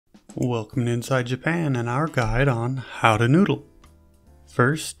Welcome to Inside Japan and our guide on how to noodle.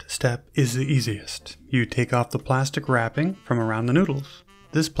 First step is the easiest. You take off the plastic wrapping from around the noodles.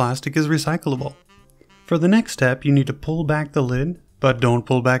 This plastic is recyclable. For the next step, you need to pull back the lid, but don't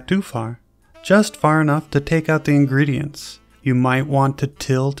pull back too far. Just far enough to take out the ingredients. You might want to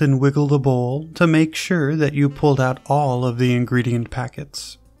tilt and wiggle the bowl to make sure that you pulled out all of the ingredient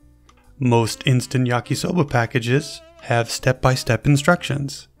packets. Most instant yakisoba packages have step-by-step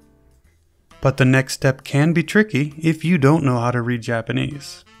instructions. But the next step can be tricky if you don't know how to read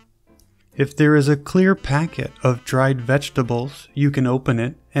Japanese. If there is a clear packet of dried vegetables, you can open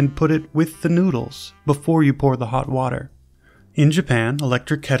it and put it with the noodles before you pour the hot water. In Japan,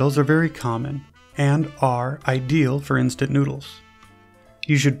 electric kettles are very common and are ideal for instant noodles.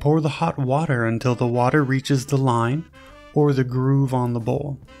 You should pour the hot water until the water reaches the line or the groove on the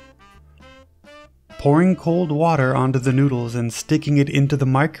bowl. Pouring cold water onto the noodles and sticking it into the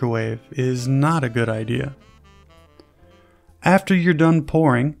microwave is not a good idea. After you're done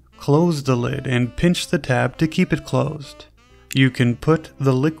pouring, close the lid and pinch the tab to keep it closed. You can put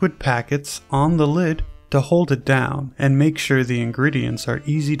the liquid packets on the lid to hold it down and make sure the ingredients are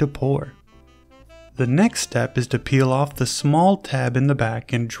easy to pour. The next step is to peel off the small tab in the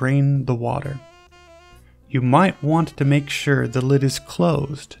back and drain the water. You might want to make sure the lid is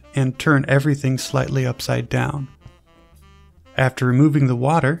closed and turn everything slightly upside down. After removing the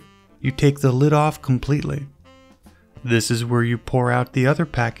water, you take the lid off completely. This is where you pour out the other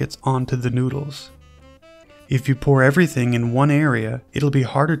packets onto the noodles. If you pour everything in one area, it'll be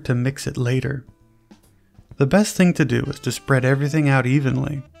harder to mix it later. The best thing to do is to spread everything out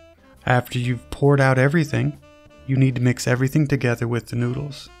evenly. After you've poured out everything, you need to mix everything together with the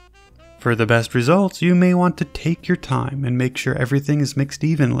noodles. For the best results, you may want to take your time and make sure everything is mixed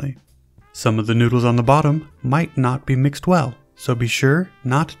evenly. Some of the noodles on the bottom might not be mixed well, so be sure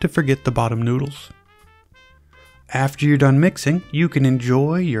not to forget the bottom noodles. After you're done mixing, you can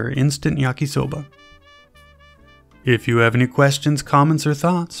enjoy your instant yakisoba. If you have any questions, comments, or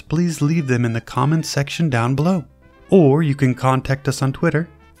thoughts, please leave them in the comments section down below. Or you can contact us on Twitter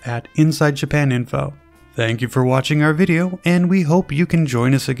at InsideJapanInfo. Thank you for watching our video, and we hope you can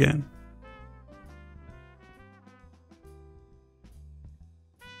join us again.